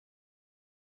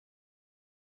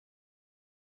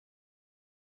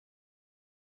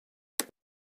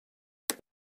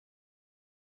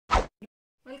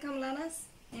Welcome learners.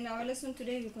 In our lesson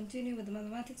today we continue with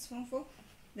Mathematics Form 4.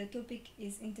 The topic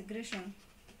is integration.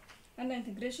 Under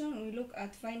integration we look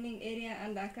at finding area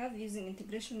under a curve using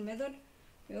integration method.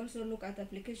 We also look at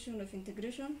application of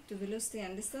integration to velocity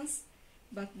and distance.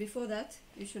 But before that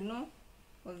you should know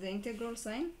of the integral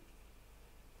sign.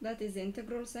 That is the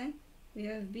integral sign. We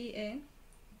have BA,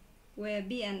 where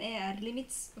B and A are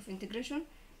limits of integration,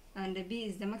 and B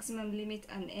is the maximum limit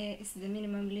and A is the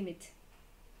minimum limit.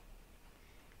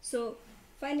 So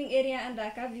finding area under a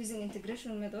curve using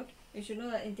integration method, you should know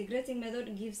that integrating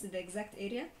method gives the exact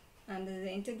area, and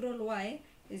the integral y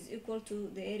is equal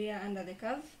to the area under the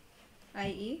curve,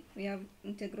 i.e. we have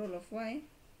integral of y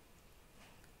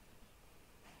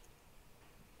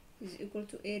is equal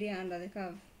to area under the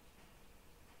curve.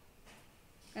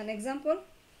 An example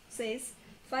says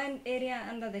find area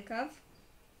under the curve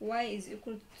y is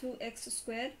equal to 2x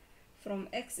squared from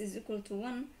x is equal to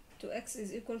 1 to x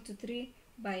is equal to 3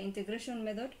 by integration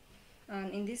method,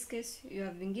 and in this case you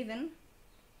have been given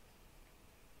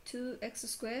 2x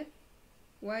squared,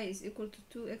 y is equal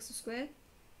to 2x squared,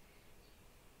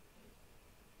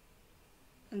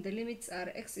 and the limits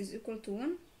are x is equal to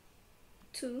 1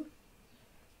 to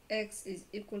x is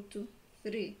equal to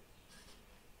 3.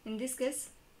 In this case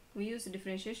we use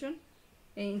differentiation,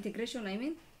 integration I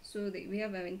mean, so that we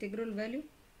have an integral value,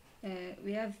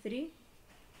 we have 3,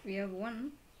 we have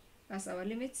 1 as our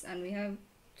limits, and we have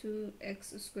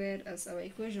 2x squared as our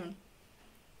equation.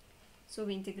 So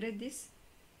we integrate this.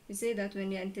 We say that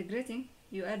when you are integrating,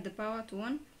 you add the power to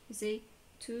 1, we say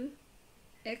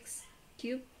 2x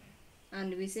cubed,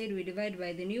 and we said we divide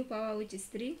by the new power, which is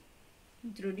 3,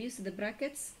 introduce the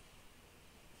brackets.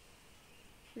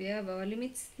 We have our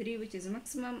limits, 3 which is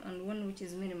maximum and 1 which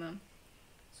is minimum.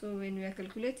 So when we are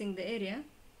calculating the area,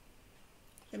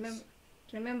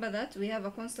 remember that we have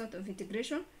a constant of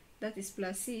integration, that is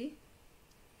plus c.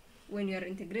 When you are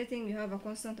integrating, you have a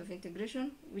constant of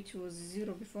integration which was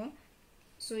 0 before,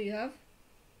 so you have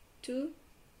 2,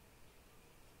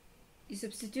 you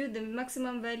substitute the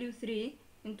maximum value 3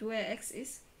 into where x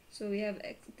is, so we have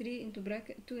x 3 into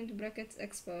bracket 2 into brackets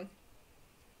x power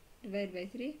divided by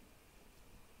 3,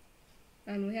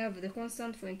 and we have the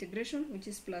constant for integration which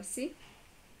is plus c,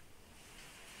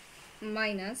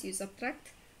 minus you subtract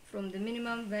from the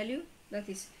minimum value, that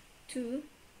is 2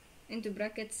 into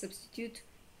brackets substitute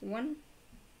 1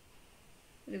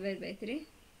 divided by 3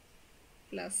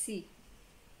 plus c.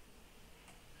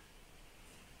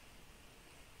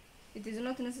 It is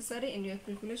not necessary in your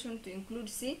calculation to include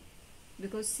c,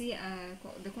 because c,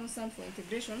 the constant for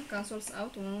integration, cancels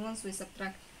out once we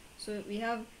subtract. So we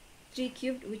have 3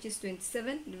 cubed, which is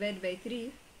 27, divided by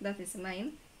 3, that is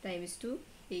 9, times 2,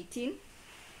 18,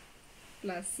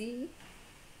 plus c,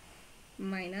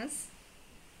 minus,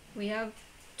 we have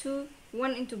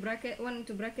 1 into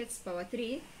brackets power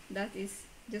 3, that is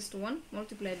just 1,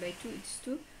 multiplied by 2, it's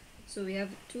 2, so we have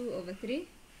 2 over 3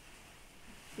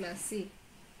 plus c.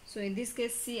 So in this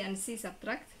case c and c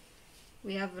subtract,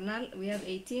 we have null, we have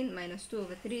 18 minus 2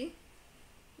 over 3,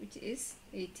 which is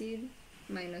 18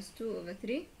 minus 2 over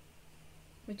 3,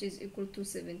 which is equal to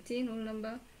 17 whole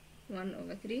number 1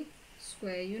 over 3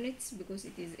 square units, because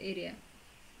it is area.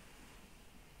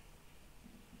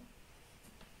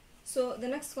 So the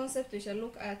next concept we shall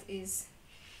look at is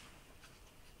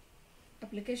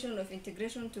application of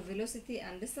integration to velocity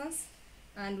and distance,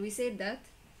 and we said that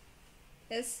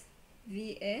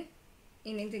SVA,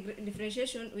 in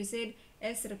differentiation we said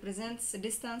S represents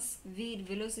distance, V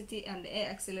velocity, and A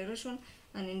acceleration,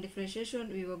 and in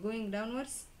differentiation we were going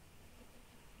downwards.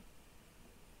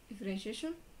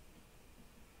 Differentiation,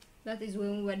 that is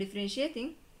when we were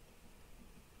differentiating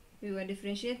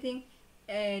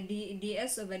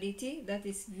ds over dt, that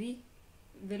is v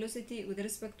velocity with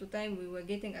respect to time, we were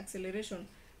getting acceleration.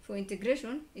 For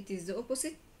integration it is the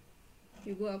opposite,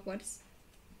 you go upwards.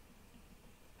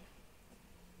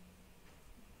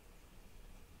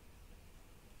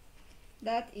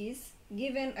 That is,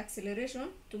 given acceleration,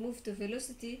 to move to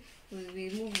velocity we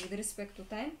move with respect to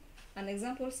time. An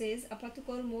example says a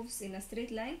particle moves in a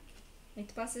straight line,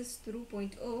 it passes through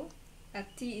point O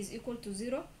at t is equal to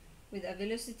 0 with a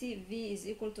velocity v is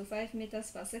equal to 5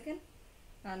 meters per second,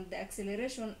 and the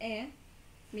acceleration a,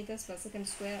 meters per second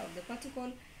square, of the particle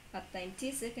at time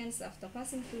t seconds after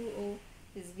passing through O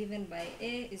is given by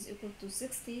a is equal to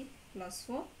 60 plus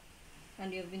 4,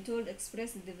 and you have been told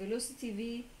express the velocity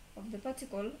v of the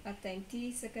particle at time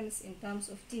t seconds in terms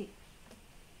of t.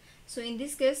 So in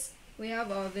this case we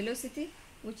have our velocity,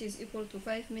 which is equal to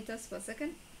 5 meters per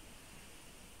second.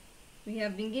 We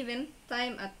have been given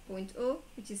time at point O,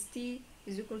 which is t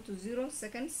is equal to 0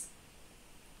 seconds,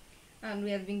 and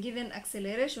we have been given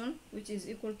acceleration, which is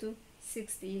equal to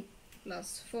 60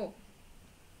 plus 4.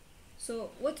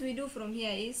 So what we do from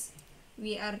here is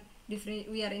we are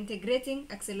integrating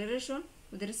acceleration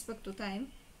with respect to time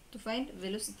to find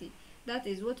velocity. That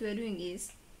is, what we are doing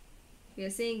is we are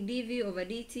saying dv over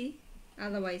dt,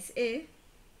 otherwise a,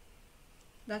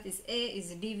 that is a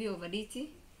is dv over dt.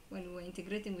 When we were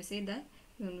integrating, we say that,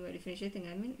 when we were differentiating,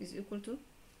 I mean, is equal to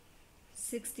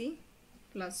 60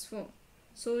 plus 4.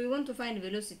 So we want to find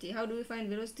velocity. How do we find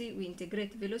velocity? We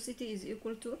integrate. Velocity is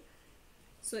equal to,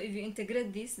 so if you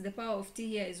integrate this, the power of t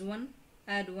here is 1,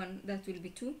 add 1, that will be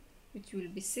 2, which will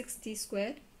be 6t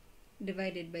squared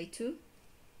divided by 2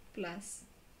 plus,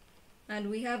 and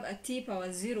we have a t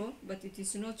power 0, but it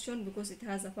is not shown because it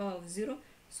has a power of 0,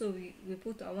 so we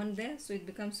put a 1 there, so it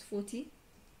becomes 40,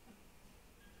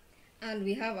 and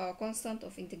we have our constant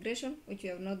of integration, which we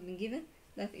have not been given,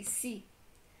 that is c.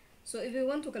 So if you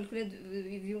want to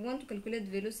calculate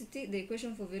velocity, the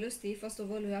equation for velocity, first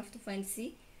of all we have to find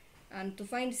c, and to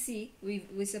find c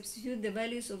we substitute the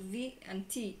values of v and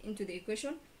t into the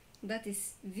equation. That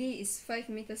is, v is 5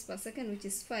 meters per second, which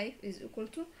is 5 is equal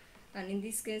to, and in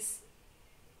this case,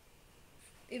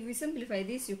 if we simplify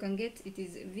this, you can get it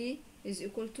is v is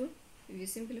equal to, if you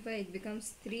simplify, it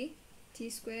becomes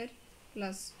 3t squared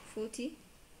plus 40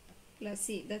 plus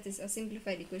c. That is a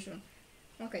simplified equation.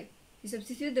 Okay, you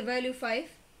substitute the value 5,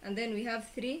 and then we have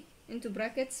 3 into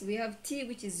brackets, we have t,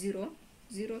 which is 0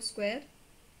 squared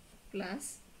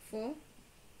plus 4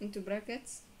 into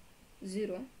brackets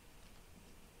 0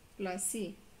 plus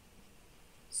c.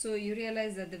 So you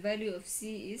realize that the value of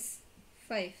c is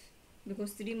 5,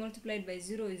 because 3 multiplied by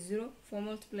 0 is 0, 4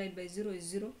 multiplied by 0 is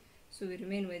 0, so we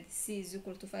remain with c is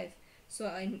equal to 5. So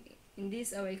in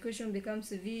this, our equation becomes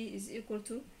v is equal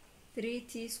to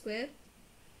 3t squared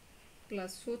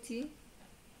plus 40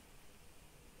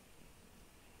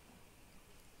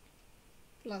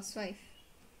 plus 5.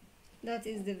 That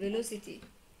is the velocity.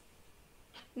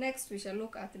 Next, we shall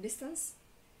look at distance.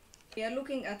 We are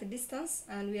looking at distance,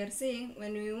 and we are saying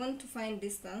when we want to find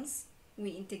distance, we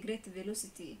integrate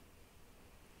velocity.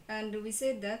 And we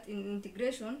said that in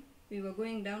integration, we were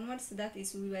going downwards, that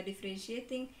is, we were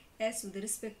differentiating s with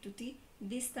respect to t.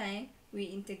 This time, we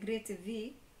integrate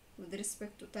v with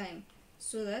respect to time,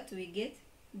 so that we get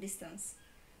distance.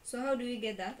 So how do we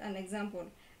get that? An example.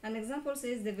 An example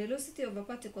says the velocity of a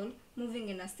particle moving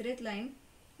in a straight line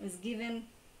is given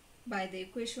by the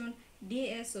equation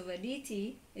ds over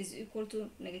dt is equal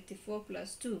to -4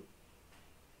 plus 2.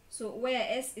 So where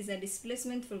s is a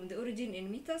displacement from the origin in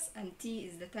meters and t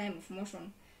is the time of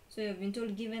motion. So you have been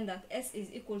told, given that s is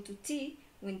equal to t,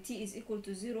 when t is equal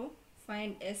to 0,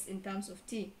 find s in terms of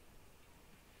t.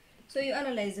 So you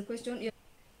analyze the question.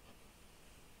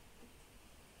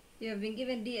 You have been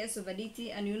given ds over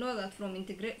dt, and you know that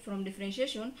from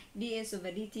differentiation, ds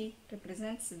over dt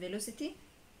represents velocity,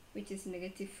 which is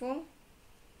 -4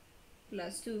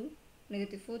 plus 2,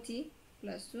 -4t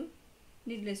plus 2.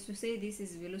 Needless to say, this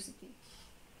is velocity.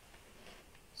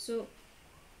 So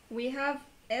we have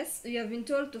s. You have been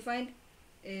told to find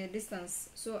distance.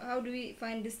 So how do we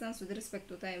find distance with respect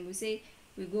to time? We say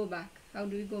we go back. How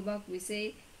do we go back? We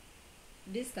say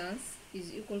distance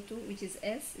is equal to, which is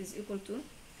s is equal to,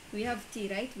 we have t,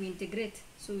 right? We integrate,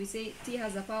 so we say t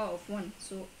has a power of 1,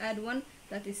 so add 1,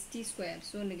 that is t squared.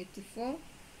 So -4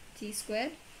 t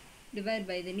squared divided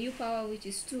by the new power, which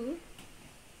is 2,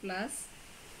 plus,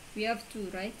 we have 2,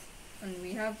 right? And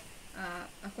we have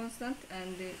a constant,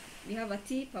 and we have a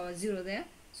t power 0 there,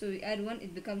 so we add 1,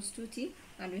 it becomes 2t,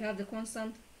 and we have the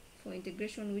constant for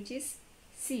integration, which is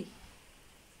c.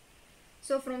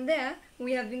 So from there,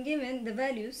 we have been given the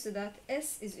values, so that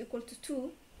s is equal to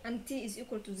 2 and t is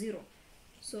equal to 0.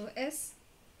 So s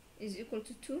is equal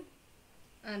to 2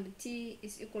 and t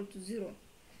is equal to 0.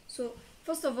 So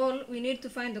first of all, we need to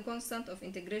find the constant of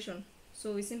integration.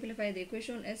 So we simplify the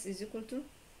equation. S is equal to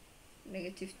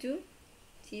 -2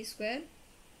 t squared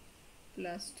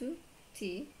plus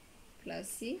 2t plus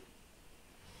c.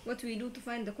 What we do to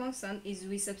find the constant is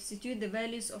we substitute the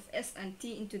values of s and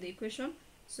t into the equation.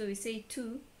 So we say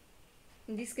 2.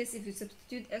 In this case, if you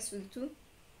substitute s with 2,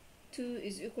 2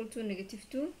 is equal to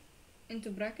 -2 into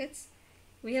brackets.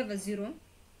 We have a 0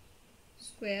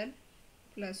 squared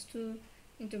plus 2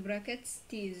 into brackets,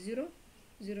 t is 0,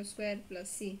 0 squared plus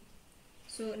c.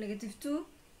 So -2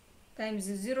 times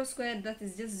 0 squared, that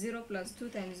is just 0, plus 2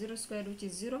 times 0 squared, which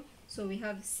is 0. So we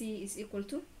have c is equal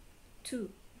to 2,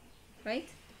 right?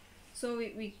 So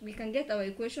we can get our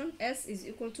equation. S is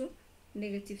equal to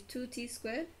 -2t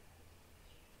squared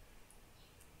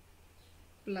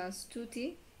plus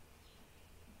 2t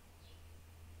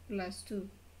plus 2.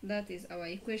 That is our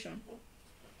equation.